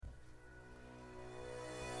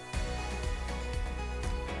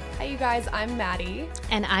Hi, you guys. I'm Maddie.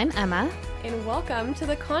 And I'm Emma. And welcome to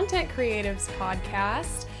the Content Creatives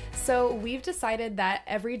Podcast. So we've decided that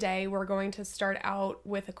every day we're going to start out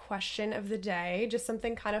with a question of the day, just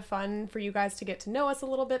something kind of fun for you guys to get to know us a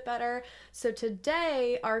little bit better. So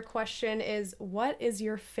today our question is, what is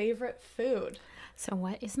your favorite food? So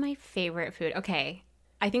what is my favorite food? Okay,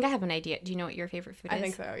 I think I have an idea. Do you know what your favorite food is? I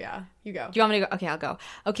think so, yeah. You go. Do you want me to go? Okay, I'll go.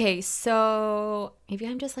 Okay, so maybe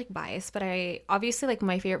I'm just like biased, but I obviously like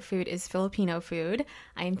my favorite food is Filipino food.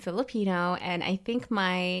 I'm Filipino, and I think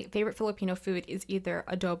my favorite Filipino food is either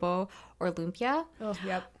adobo or lumpia. Oh,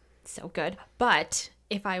 yep. So good. But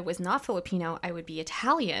if I was not Filipino, I would be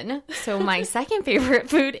Italian. So my second favorite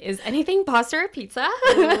food is anything pasta or pizza.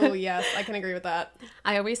 Oh, yes. I can agree with that.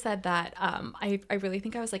 I always said that I really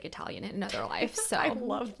think I was like Italian in another life. So I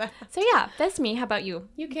love that. So yeah, that's me. How about you?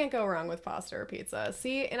 You can't go wrong with pasta or pizza.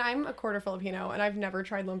 See, and I'm a quarter Filipino, and I've never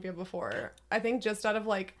tried lumpia before. I think just out of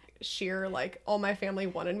like sheer, like, all my family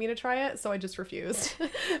wanted me to try it, so I just refused.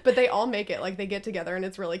 But they all make it, like, they get together and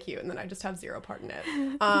it's really cute, and then I just have zero part in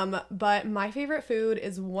it. But my favorite food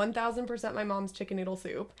is 1000% my mom's chicken noodle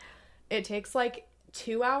soup. It takes like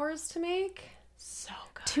 2 hours to make. So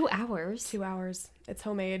good. 2 hours? 2 hours. It's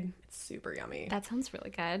homemade. It's super yummy. That sounds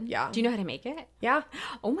really good. Yeah. Do you know how to make it? Yeah.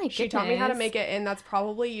 Oh my goodness. She taught me how to make it, and that's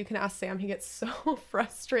probably, you can ask Sam. He gets so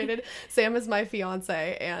frustrated. Sam is my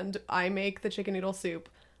fiance, and I make the chicken noodle soup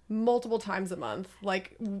multiple times a month,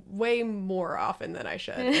 like way more often than I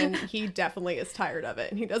should, and he definitely is tired of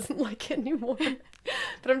it and he doesn't like it anymore.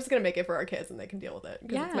 But I'm just gonna make it for our kids and they can deal with it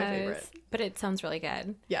because it's my favorite. But it sounds really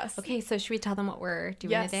good. Yes. Okay, so should we tell them what we're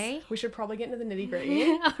doing today? We should probably get into the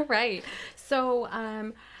nitty-gritty. All right.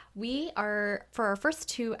 So we are, for our first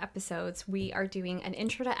two episodes, we are doing an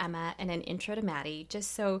intro to Emma and an intro to Maddie,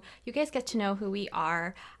 just so you guys get to know who we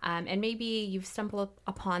are. And maybe you've stumbled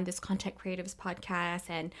upon this Content Creatives podcast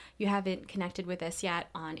and you haven't connected with us yet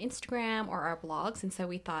on Instagram or our blogs. And so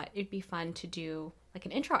we thought it'd be fun to do like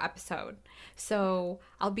an intro episode. So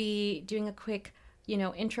I'll be doing a quick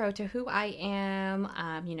intro to who I am,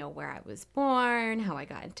 where I was born, how I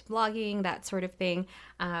got into blogging, that sort of thing.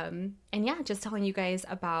 And yeah, just telling you guys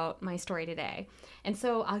about my story today. And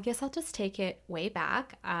so I guess I'll just take it way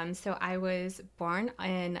back. So I was born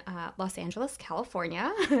in Los Angeles, California.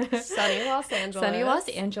 Sunny Los Angeles. Sunny Los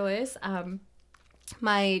Angeles.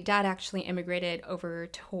 My dad actually immigrated over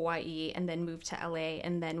to Hawaii and then moved to LA.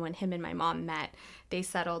 And then when him and my mom met, they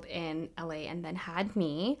settled in LA and then had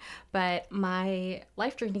me. But my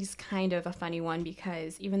life journey is kind of a funny one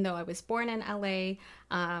because even though I was born in LA,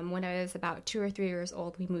 when I was about 2 or 3 years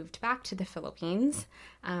old, we moved back to the Philippines.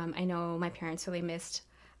 I know my parents really missed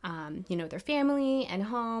their family and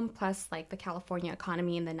home, plus like the California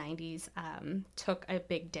economy in the 90s took a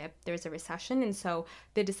big dip. There was a recession, and so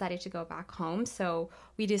they decided to go back home. So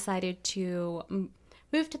we decided to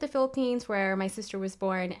move to the Philippines where my sister was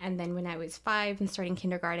born, and then when I was 5 and starting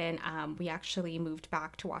kindergarten, we actually moved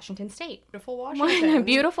back to Washington State. Beautiful Washington.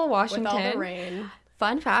 Beautiful Washington. With all the rain.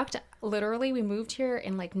 Fun fact, literally we moved here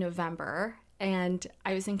in like November. And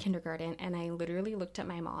I was in kindergarten, and I literally looked at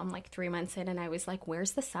my mom like 3 months in, and I was like,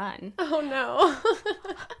 where's the sun? Oh, no.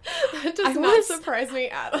 That does not surprise me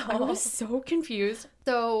at all. I was so confused.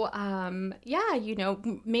 So,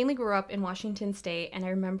 mainly grew up in Washington State, and I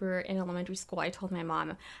remember in elementary school, I told my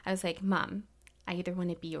mom, I was like, Mom, I either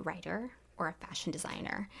want to be a writer or a fashion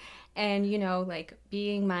designer. And,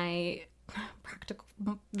 being my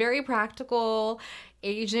very practical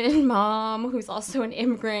Asian mom who's also an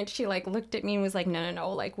immigrant, she like looked at me and was like,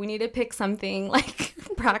 no, like we need to pick something like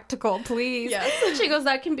practical, please. Yes. She goes,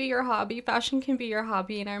 that can be your hobby, fashion can be your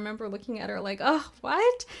hobby. And I remember looking at her like, oh,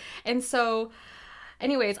 what? And so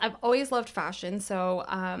anyways, I've always loved fashion. So,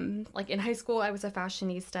 in high school, I was a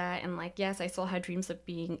fashionista, and yes, I still had dreams of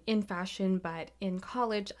being in fashion. But in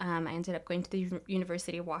college, I ended up going to the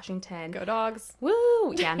University of Washington. Go Dogs!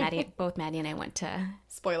 Woo! Yeah, both Maddie and I went to.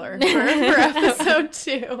 Spoiler for episode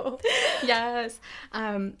 2. Yes,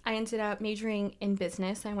 I ended up majoring in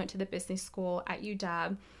business. I went to the business school at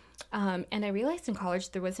UW. And I realized in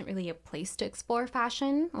college there wasn't really a place to explore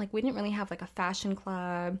fashion. Like, we didn't really have like a fashion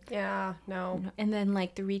club. Yeah, no. And then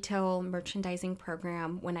like the retail merchandising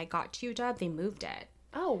program, when I got to UW, they moved it.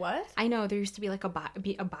 Oh, what? I know, there used to be like a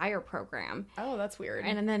buyer program. Oh, that's weird.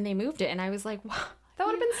 And then they moved it, and I was like, wow. That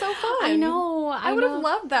would have been so fun. I know. I would have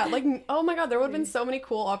loved that. Like, oh my God, there would have been so many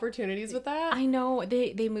cool opportunities with that. I know.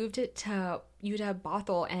 They moved it to UW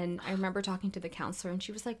Bothell, and I remember talking to the counselor, and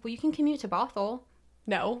she was like, well, you can commute to Bothell.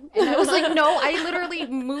 No. And I was like, no, I literally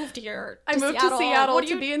moved here to Seattle. to Seattle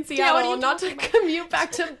to be in Seattle, not to commute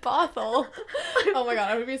back to Bothell. Oh my God,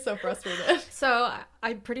 I would be so frustrated. So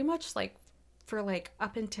I pretty much like for like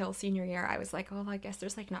up until senior year, I was like, oh, I guess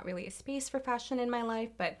there's like not really a space for fashion in my life,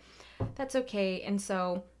 but that's okay. And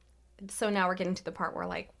so now we're getting to the part where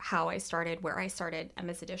like how I started, where I started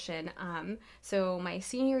Emma's Edition. So my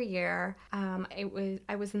senior year,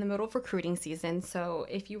 I was in the middle of recruiting season. So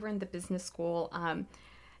if you were in the business school,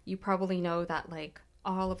 you probably know that like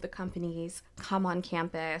all of the companies come on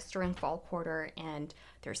campus during fall quarter and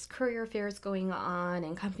there's career fairs going on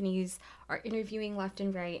and companies are interviewing left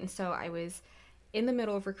and right. And so I was in the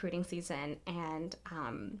middle of recruiting season and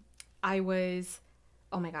oh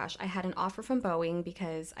my gosh, I had an offer from Boeing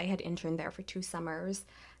because I had interned there for 2 summers.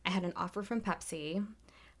 I had an offer from Pepsi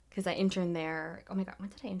because I interned there. Oh my God, when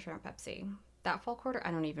did I intern at Pepsi? That fall quarter?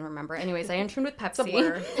 I don't even remember. Anyways, I interned with Pepsi. It's a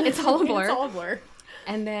blur. It's all a blur. It's all a blur.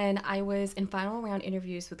 And then I was in final round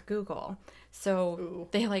interviews with Google. So Ooh.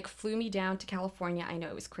 They like flew me down to California. I know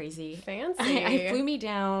it was crazy. Fancy. I flew me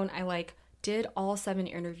down. I like did all 7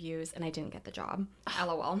 interviews and I didn't get the job.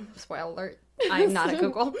 LOL. Spoiler alert. I'm not at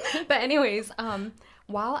Google. But anyways,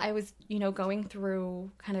 while I was, going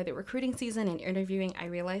through kind of the recruiting season and interviewing, I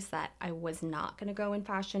realized that I was not going to go in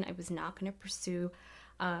fashion. I was not going to pursue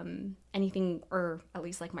anything, or at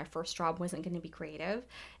least like my first job wasn't going to be creative.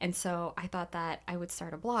 And so I thought that I would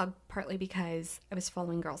start a blog, partly because I was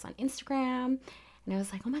following girls on Instagram and I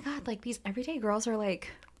was like, oh my God, like these everyday girls are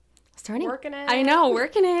like starting working it. I know,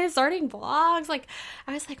 working it, starting blogs. Like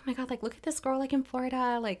I was like, oh my God, like look at this girl like in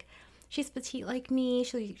Florida, like she's petite like me,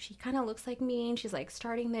 she kind of looks like me, and she's like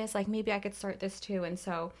starting this, like maybe I could start this too. And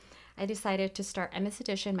so I decided to start Emma's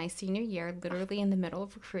Edition my senior year, literally in the middle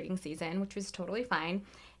of recruiting season, which was totally fine.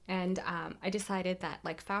 And I decided that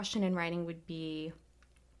like fashion and writing would be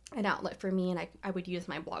an outlet for me, and I would use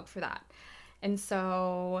my blog for that. And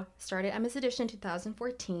so started Emma's Edition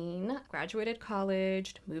 2014, graduated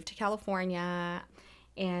college, moved to California.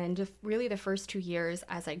 And really the first 2 years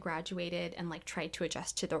as I graduated and like tried to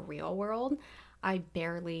adjust to the real world, I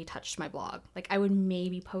barely touched my blog. Like I would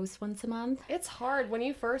maybe post once a month. It's hard when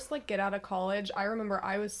you first like get out of college. I remember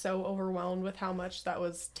I was so overwhelmed with how much that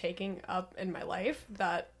was taking up in my life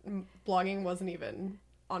that blogging wasn't even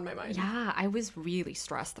on my mind. Yeah, I was really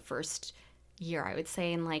stressed the first year, I would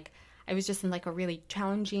say, and like I was just in like a really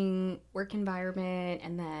challenging work environment,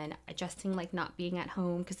 and then adjusting like not being at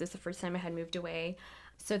home because this is the first time I had moved away.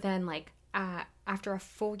 So then like after a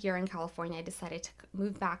full year in California, I decided to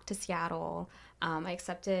move back to Seattle. I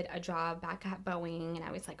accepted a job back at Boeing, and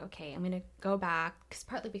I was like, okay, I'm going to go back,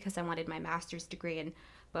 partly because I wanted my master's degree, and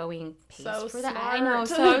Boeing pays so for that. Smart. I know.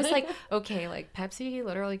 So I was like, okay, like Pepsi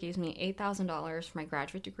literally gives me $8,000 for my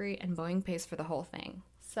graduate degree, and Boeing pays for the whole thing.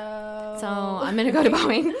 So I'm going to go to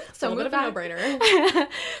Boeing. So a bit of a no-brainer.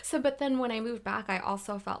 But then when I moved back, I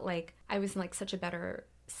also felt like I was in like such a better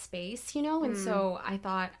space, and so I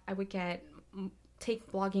thought I would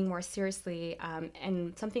take blogging more seriously,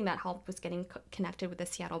 and something that helped was getting connected with the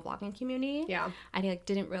Seattle blogging community. Yeah, I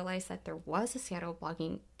didn't realize that there was a Seattle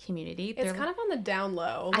blogging community. It's kind of on the down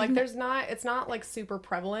low. Like it's not like super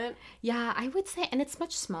prevalent. Yeah, I would say, and it's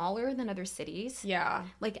much smaller than other cities. Yeah,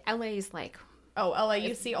 like LA's like. Oh, LA,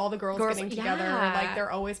 you see all the girls getting together. Yeah. Like, they're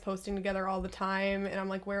always posting together all the time. And I'm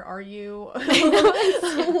like, where are you?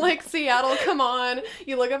 Like, Seattle, come on.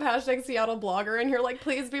 You look up hashtag Seattle blogger and you're like,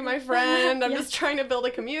 please be my friend. I'm just trying to build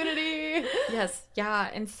a community. Yes. Yeah.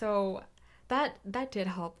 And so that did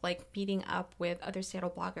help, like, meeting up with other Seattle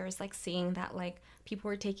bloggers, like, seeing that, like, people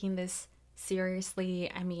were taking this seriously.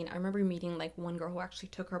 I mean, I remember meeting, like, one girl who actually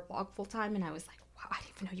took her blog full time, and I was like, wow, I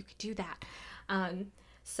didn't even know you could do that.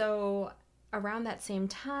 So around that same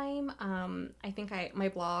time, I think my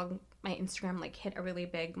blog, my Instagram, like hit a really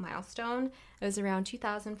big milestone. It was around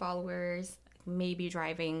 2,000 followers, maybe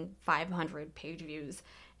driving 500 page views.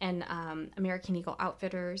 And American Eagle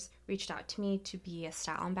Outfitters reached out to me to be a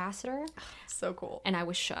style ambassador. So cool. And I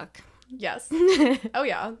was shook. Yes. Oh,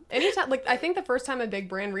 yeah. Anytime, like, I think the first time a big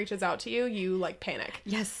brand reaches out to you, you, like, panic.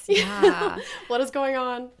 Yes. Yeah. What is going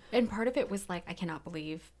on? And part of it was, like, I cannot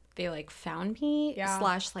believe they like found me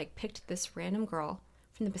 / like picked this random girl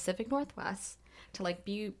from the Pacific Northwest to like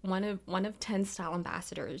be one of 10 style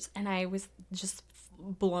ambassadors, and I was just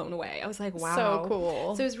blown away. I was like, wow, so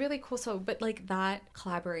cool. So it was really cool. So but like that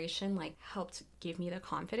collaboration like helped give me the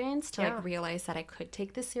confidence to like realize that I could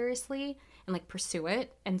take this seriously and like pursue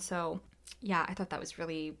it. And so yeah, I thought that was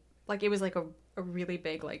really like, it was like a a really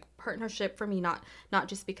big like partnership for me, not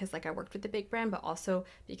just because like I worked with the big brand, but also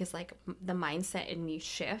because like the mindset in me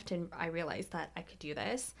shift and I realized that I could do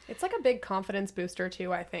this. It's like a big confidence booster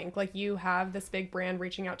too, I think. Like you have this big brand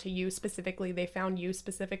reaching out to you specifically. They found you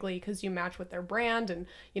specifically because you match with their brand and,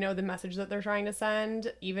 you know, the message that they're trying to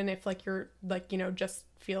send, even if like you're like, you know, just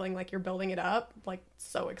feeling like you're building it up, like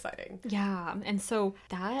so exciting. Yeah. And so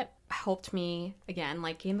that helped me again,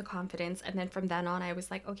 like gain the confidence. And then from then on, I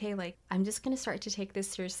was like, okay, like I'm just going to start to take this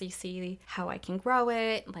seriously, see how I can grow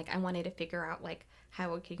it. Like I wanted to figure out like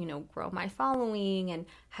how I could, you know, grow my following and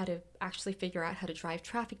how to actually figure out how to drive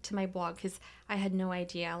traffic to my blog, because I had no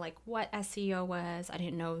idea like what SEO was. I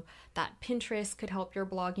didn't know that Pinterest could help your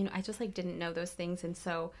blog. You know, I just like didn't know those things. And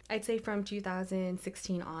so I'd say from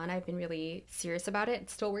 2016 on, I've been really serious about it.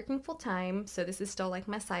 It's still working full time. So this is still like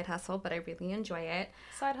my side hustle, but I really enjoy it.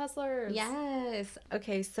 Side hustlers. Yes.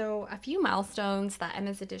 Okay. So a few milestones that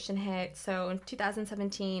MS Edition hit. So in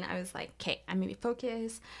 2017, I was like, okay, I'm going to be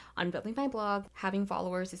focused on building my blog. Having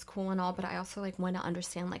followers is cool and all, but I also like want to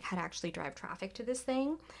understand like how to actually drive traffic to this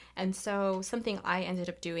thing. And so something I ended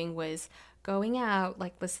up doing was going out,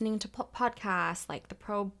 like listening to podcasts, like the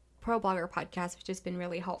Pro Blogger podcast, which has been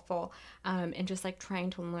really helpful, and just like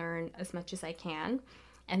trying to learn as much as I can.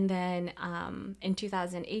 And then in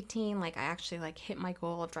 2018, like I actually like hit my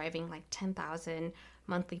goal of driving like 10,000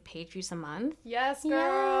 monthly page views a month. Yes,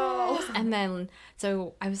 girl. Yes. And then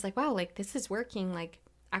so I was like, wow, like this is working. Like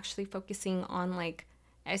actually focusing on like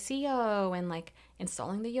SEO and like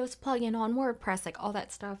installing the Yoast plugin on WordPress, like all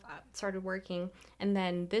that stuff started working. And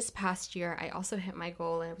then this past year, I also hit my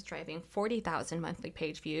goal and I was driving 40,000 monthly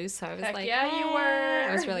page views. So I was like, yeah, you were.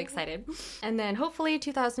 I was really excited. And then hopefully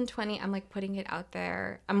 2020, I'm like putting it out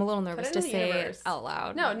there. I'm a little nervous to say it out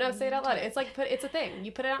loud. No, say it out loud. It's like, it's a thing.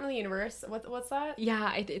 You put it out in the universe. What's that?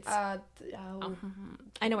 Yeah, it's... I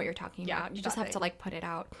know what you're talking about. You just have to like put it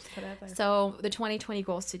out. Just put it out there. So the 2020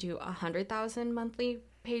 goal is to do 100,000 monthly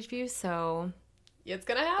page views. So it's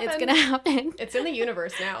gonna happen. It's gonna happen. It's in the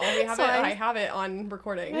universe now. We have So I have it on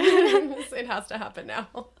recording. It has to happen now.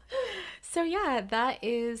 So yeah, that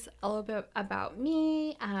is a little bit about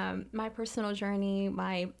me, my personal journey,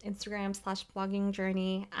 my Instagram/blogging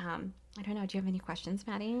journey. I don't know. Do you have any questions,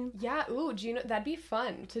 Maddie? Yeah. Ooh, do you know that'd be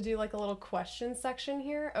fun to do like a little question section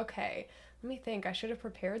here? Okay. Let me think. I should have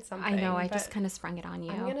prepared something. I know. I just kind of sprung it on you.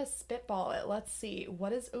 I'm going to spitball it. Let's see.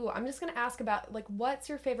 I'm just going to ask about, like, what's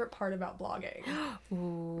your favorite part about blogging?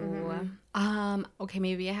 Ooh. Okay,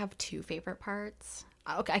 maybe I have two favorite parts.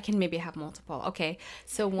 Okay, I can maybe have multiple. Okay.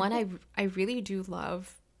 So one, I really do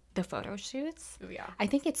love the photo shoots. Ooh, yeah. I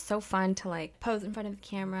think it's so fun to, like, pose in front of the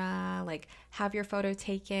camera, like, have your photo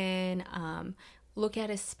taken, look at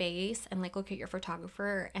a space and, like, look at your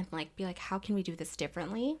photographer and, like, be like, how can we do this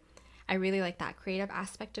differently? I really like that creative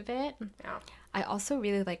aspect of it. Yeah. I also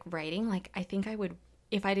really like writing. Like, I think I would,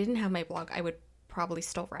 if I didn't have my blog, I would probably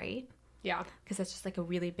still write. Yeah. Because that's just like a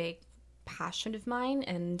really big passion of mine.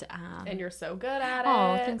 And you're so good at it.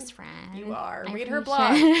 Oh, thanks, friend. You are. I read her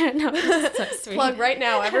appreciate- blog. No, it's so sweet. Plug right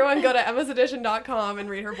now. Everyone go to emmasedition.com and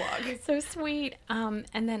read her blog. So sweet. And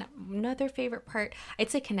then another favorite part, I'd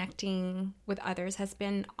say connecting with others has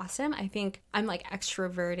been awesome. I think I'm like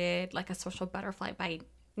extroverted, like a social butterfly by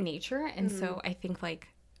nature, and so I think like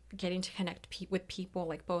getting to connect with people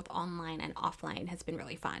like both online and offline has been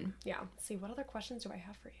really fun. Yeah. Let's see, what other questions do I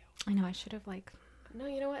have for you? I know I should have like No,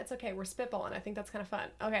 you know what? It's okay. We're spitballing. I think that's kind of fun.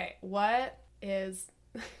 Okay. What is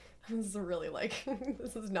this is really like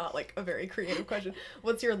this is not like a very creative question.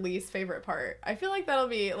 What's your least favorite part? I feel like that'll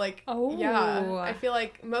be like yeah. I feel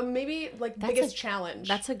like maybe like biggest challenge.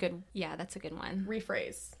 That's a good one.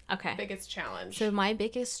 Rephrase. Okay. Biggest challenge. So my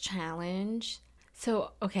biggest challenge.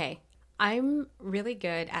 So, okay, I'm really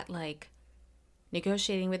good at like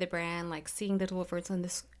negotiating with a brand, like seeing the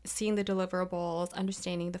deliverables,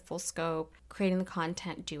 understanding the full scope, creating the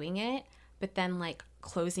content, doing it, but then like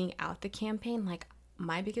closing out the campaign. Like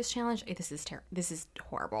my biggest challenge, this is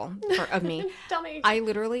horrible of me. Tell me. I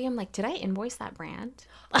literally am like, did I invoice that brand?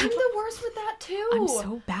 I'm the worst with that too. I'm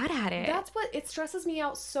so bad at it. That's what it stresses me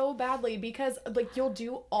out so badly because like you'll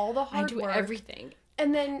do all the hard work. I do everything.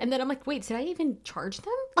 And then I'm like, wait, did I even charge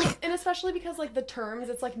them? Like, and especially because like the terms,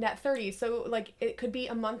 it's like net 30. So like it could be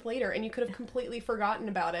a month later and you could have completely forgotten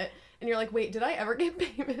about it. And you're like, wait, did I ever get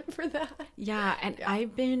payment for that? Yeah. And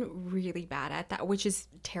I've been really bad at that, which is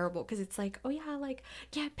terrible because it's like, oh yeah, like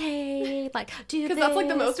get paid, like do this. Because that's like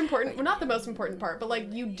the most important, well, not the most important part, but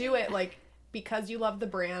like you do it like because you love the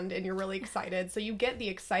brand and you're really excited. So you get the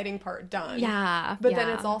exciting part done. Yeah. But then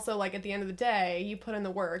it's also like at the end of the day, you put in the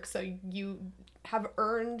work. So you have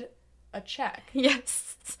earned a check.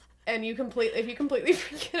 Yes. and if you completely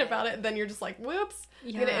forget about it, then you're just like, whoops,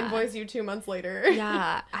 I'm gonna invoice you 2 months later.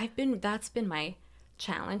 Yeah, that's been my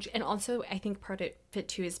challenge. And also I think part of it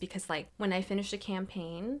too is because like when I finish a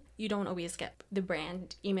campaign, you don't always get the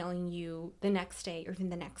brand emailing you the next day or even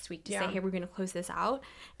the next week to say, hey, we're gonna close this out.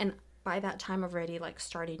 And by that time I've already like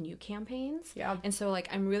started new campaigns. Yeah. And so like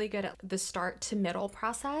I'm really good at the start to middle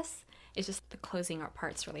process. It's just the closing out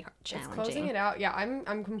part's really challenging. It's closing it out. Yeah,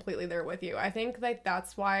 I'm completely there with you. I think like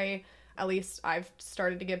that's why at least I've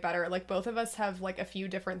started to get better. Like both of us have like a few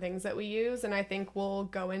different things that we use, and I think we'll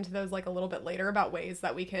go into those like a little bit later about ways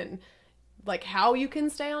that we can like how you can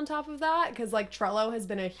stay on top of that, because like Trello has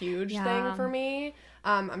been a huge thing for me.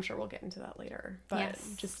 I'm sure we'll get into that later, but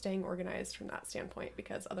just staying organized from that standpoint,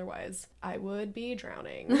 because otherwise I would be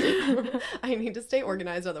drowning. I need to stay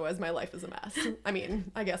organized, otherwise my life is a mess. I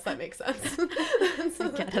mean, I guess that makes sense.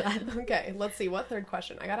 Get that. Okay, let's see, what third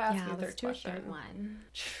question? I gotta ask you a third question. Third one.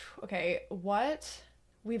 Okay,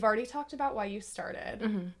 we've already talked about why you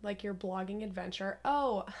started, like your blogging adventure.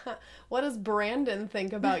 Oh, what does Brandon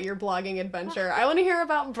think about your blogging adventure? I want to hear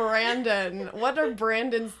about Brandon. What are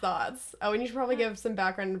Brandon's thoughts? Oh, and you should probably give some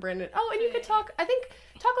background to Brandon. Oh, and you could talk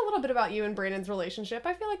a little bit about you and Brandon's relationship.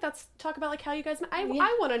 I feel like talk about like how you guys met. I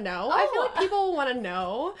want to know. I feel like people want to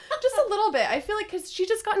know just a little bit. I feel like because she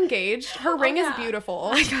just got engaged. Her ring is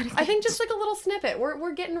beautiful. I think just like a little snippet.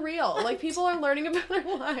 We're getting real. Like people are learning about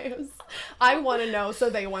our lives. I want to know,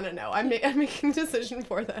 so they want to know. I'm making a decision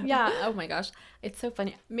for them. Yeah. Oh my gosh. It's so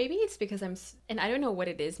funny. Maybe it's because and I don't know what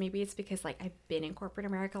it is. Maybe it's because like I've been in corporate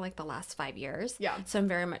America like the last 5 years. Yeah. So I'm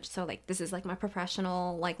very much so like, this is like my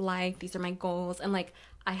professional life. These are my goals. And like,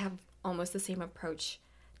 I have almost the same approach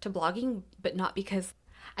to blogging, but not because,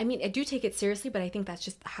 I mean, I do take it seriously, but I think that's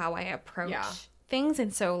just how I approach things.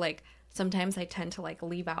 And so like, sometimes I tend to like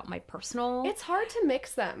leave out my personal. It's hard to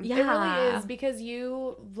mix them. Yeah. It really is, because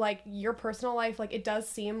you like your personal life, like it does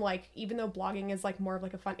seem like even though blogging is like more of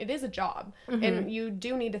like a fun, it is a job, and you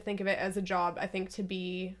do need to think of it as a job, I think, to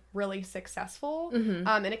be really successful.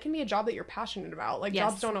 And it can be a job that you're passionate about. Like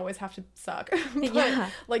jobs don't always have to suck,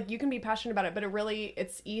 but like you can be passionate about it, but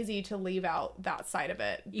it's easy to leave out that side of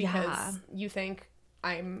it because you think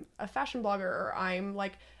I'm a fashion blogger, or I'm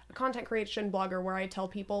like a content creation blogger where I tell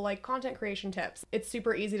people like content creation tips. It's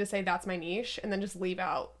super easy to say that's my niche and then just leave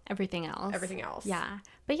out everything else. Yeah.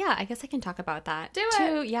 But yeah, I guess I can talk about that. Do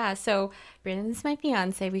it. Yeah. So Brandon's my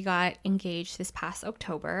fiance. We got engaged this past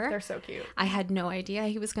October. They're so cute. I had no idea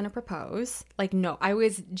he was going to propose. Like, no, I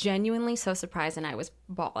was genuinely so surprised, and I was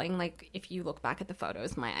bawling. Like, if you look back at the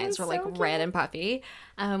photos, my eyes were like red and puffy.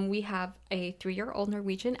 We have a 3-year-old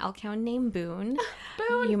Norwegian elk hound named Boone.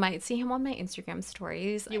 Boone. You might see him on my Instagram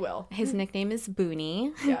stories. You will. His nickname is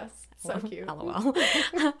Boonie. Yes. So cute. LOL.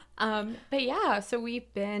 But yeah, so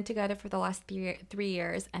we've been together for the last 3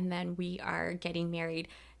 years, and then we are getting married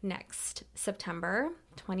next September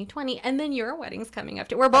 2020, and then your wedding's coming up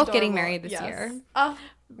too. We're both getting married this year. Oh,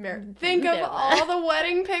 think of all the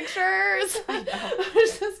wedding pictures. I'm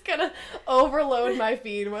just gonna overload my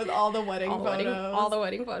feed with all the wedding photos. All the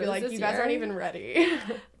wedding photos. Be like, you guys aren't even ready.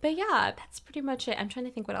 But yeah, that's pretty much it. I'm trying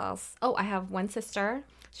to think what else. Oh, I have one sister.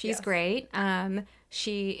 She's great.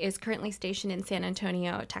 She is currently stationed in San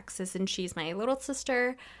Antonio, Texas, and she's my little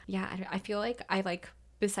sister. Yeah, I feel like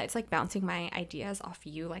besides like bouncing my ideas off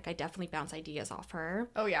you, like I definitely bounce ideas off her.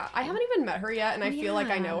 Oh yeah, I haven't even met her yet, and I feel like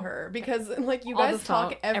I know her because like you guys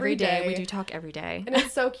talk every day. We do talk every day, and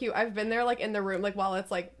it's so cute. I've been there like in the room, like while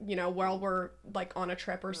it's like, you know, while we're like on a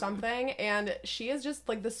trip or something, and she is just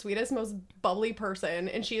like the sweetest, most bubbly person,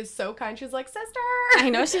 and she is so kind. She's like, sister. I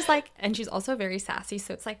know, she's like, and she's also very sassy,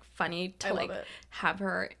 so it's like funny to like have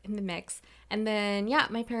her in the mix. And then, yeah,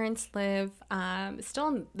 my parents live still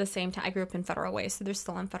in the same town. I grew up in Federal Way, so they're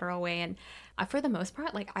still in Federal Way. And for the most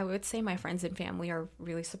part, like, I would say my friends and family are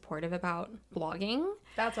really supportive about blogging.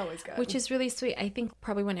 That's always good. Which is really sweet. I think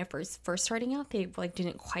probably when I first starting out, they, like,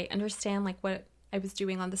 didn't quite understand, like, what I was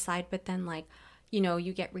doing on the side. But then, like, you know,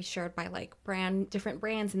 you get reassured by, like, different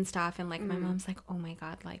brands and stuff. And, like, my mom's like, oh, my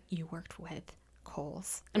God, like, you worked with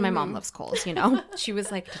Kohl's. And my mom loves Kohl's, you know? She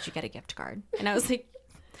was like, did you get a gift card? And I was like,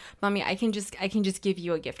 Mommy, I can just give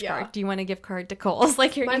you a gift card. Do you want a gift card to Kohl's?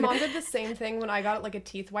 Like, my mom did the same thing when I got like a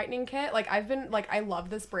teeth whitening kit. Like, I've been like, I love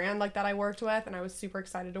this brand like that I worked with, and I was super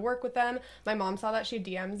excited to work with them. My mom saw that, she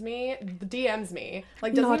DMs me,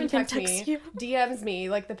 like doesn't even text me, DMs me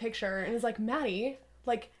like the picture, and is like, Maddie,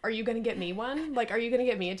 like, are you gonna get me one? Like, are you gonna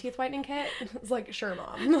get me a teeth whitening kit? It's like, sure,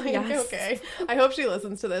 Mom. Like, okay. I hope she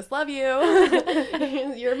listens to this. Love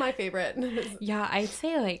you. You're my favorite. Yeah, I'd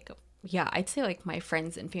say like yeah, I'd say like my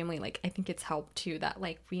friends and family, like I think it's helped too that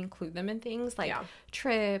like we include them in things like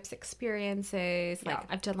trips, experiences. Like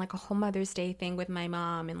I've done like a whole Mother's Day thing with my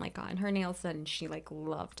mom and like gotten her nails done, and she like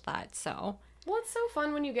loved that. So well, it's so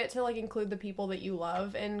fun when you get to like include the people that you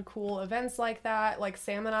love in cool events like that. Like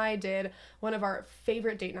Sam and I did one of our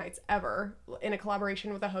favorite date nights ever in a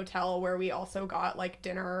collaboration with a hotel where we also got like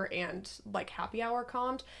dinner and like happy hour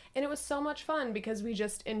comped. And it was so much fun because we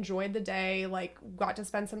just enjoyed the day, like got to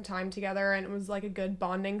spend some time together, and it was like a good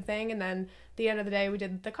bonding thing. And then at the end of the day, we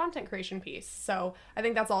did the content creation piece. So I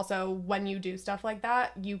think that's also when you do stuff like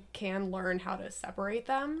that, you can learn how to separate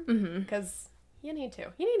them because you need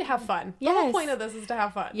to have fun. The whole point of this is to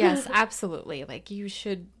have fun. Yes, absolutely. Like you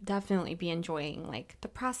should definitely be enjoying like the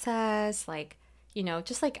process, like, you know,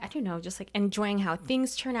 just like, I don't know, just like enjoying how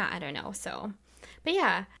things turn out. I don't know. So, but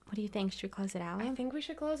yeah, what do you think? Should we close it out? I think we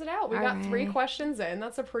should close it out. We got 3 questions in.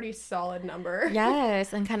 That's a pretty solid number.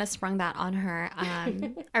 Yes, and kind of sprung that on her.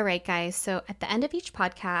 All right, guys. So at the end of each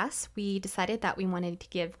podcast, we decided that we wanted to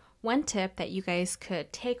give one tip that you guys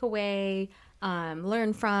could take away,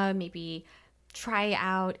 learn from, maybe try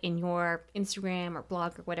out in your Instagram or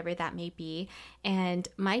blog or whatever that may be. And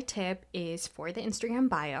my tip is for the Instagram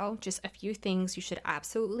bio, just a few things you should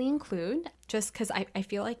absolutely include, just because I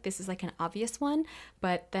feel like this is like an obvious one,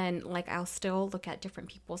 but then like I'll still look at different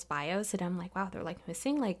people's bios and I'm like, wow, they're like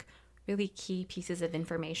missing like really key pieces of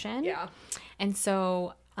information. Yeah. And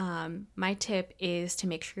so my tip is to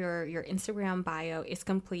make sure your Instagram bio is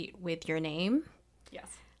complete with your name, yes,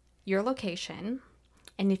 your location,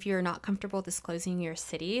 and if you're not comfortable disclosing your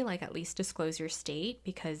city, like at least disclose your state,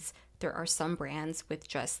 because there are some brands with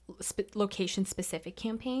just location-specific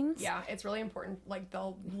campaigns. Yeah, it's really important. Like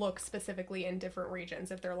they'll look specifically in different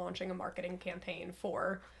regions if they're launching a marketing campaign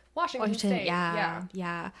for Washington State.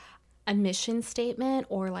 Yeah. A mission statement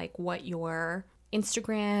or like what your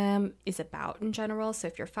Instagram is about in general. So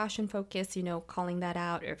if you're fashion focused, you know, calling that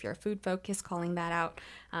out, or if you're food focused, calling that out.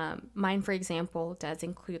 Mine, for example, does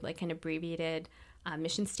include like an abbreviated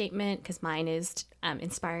mission statement, because mine is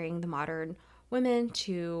inspiring the modern women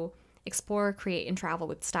to explore, create, and travel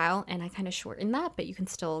with style. And I kind of shorten that, but you can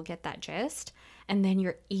still get that gist. And then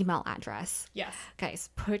your email address. Yes.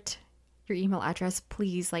 Guys, put your email address,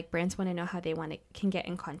 please. Like brands want to know how they can get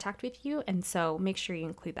in contact with you. And so make sure you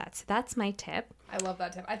include that. So that's my tip. I love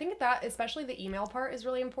that tip. I think that especially the email part is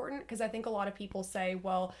really important, because I think a lot of people say,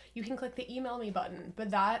 well, you can click the email me button, but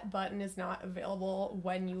that button is not available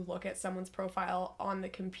when you look at someone's profile on the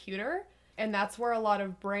computer. And that's where a lot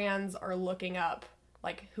of brands are looking up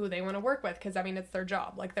like who they want to work with, because I mean it's their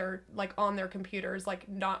job. Like they're like on their computers, like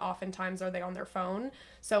not oftentimes are they on their phone.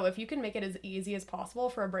 So if you can make it as easy as possible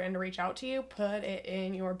for a brand to reach out to you, put it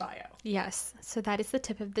in your bio. Yes. So that is the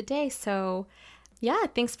tip of the day. So yeah,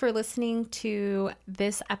 thanks for listening to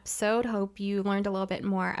this episode. Hope you learned a little bit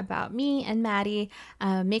more about me and Maddie.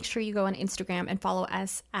 Make sure you go on Instagram and follow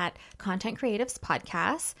us at Content Creatives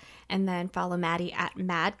Podcast, and then follow Maddie at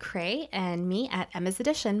Mad Cray and me at Emma's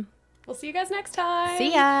Edition. We'll see you guys next time.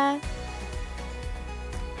 See ya.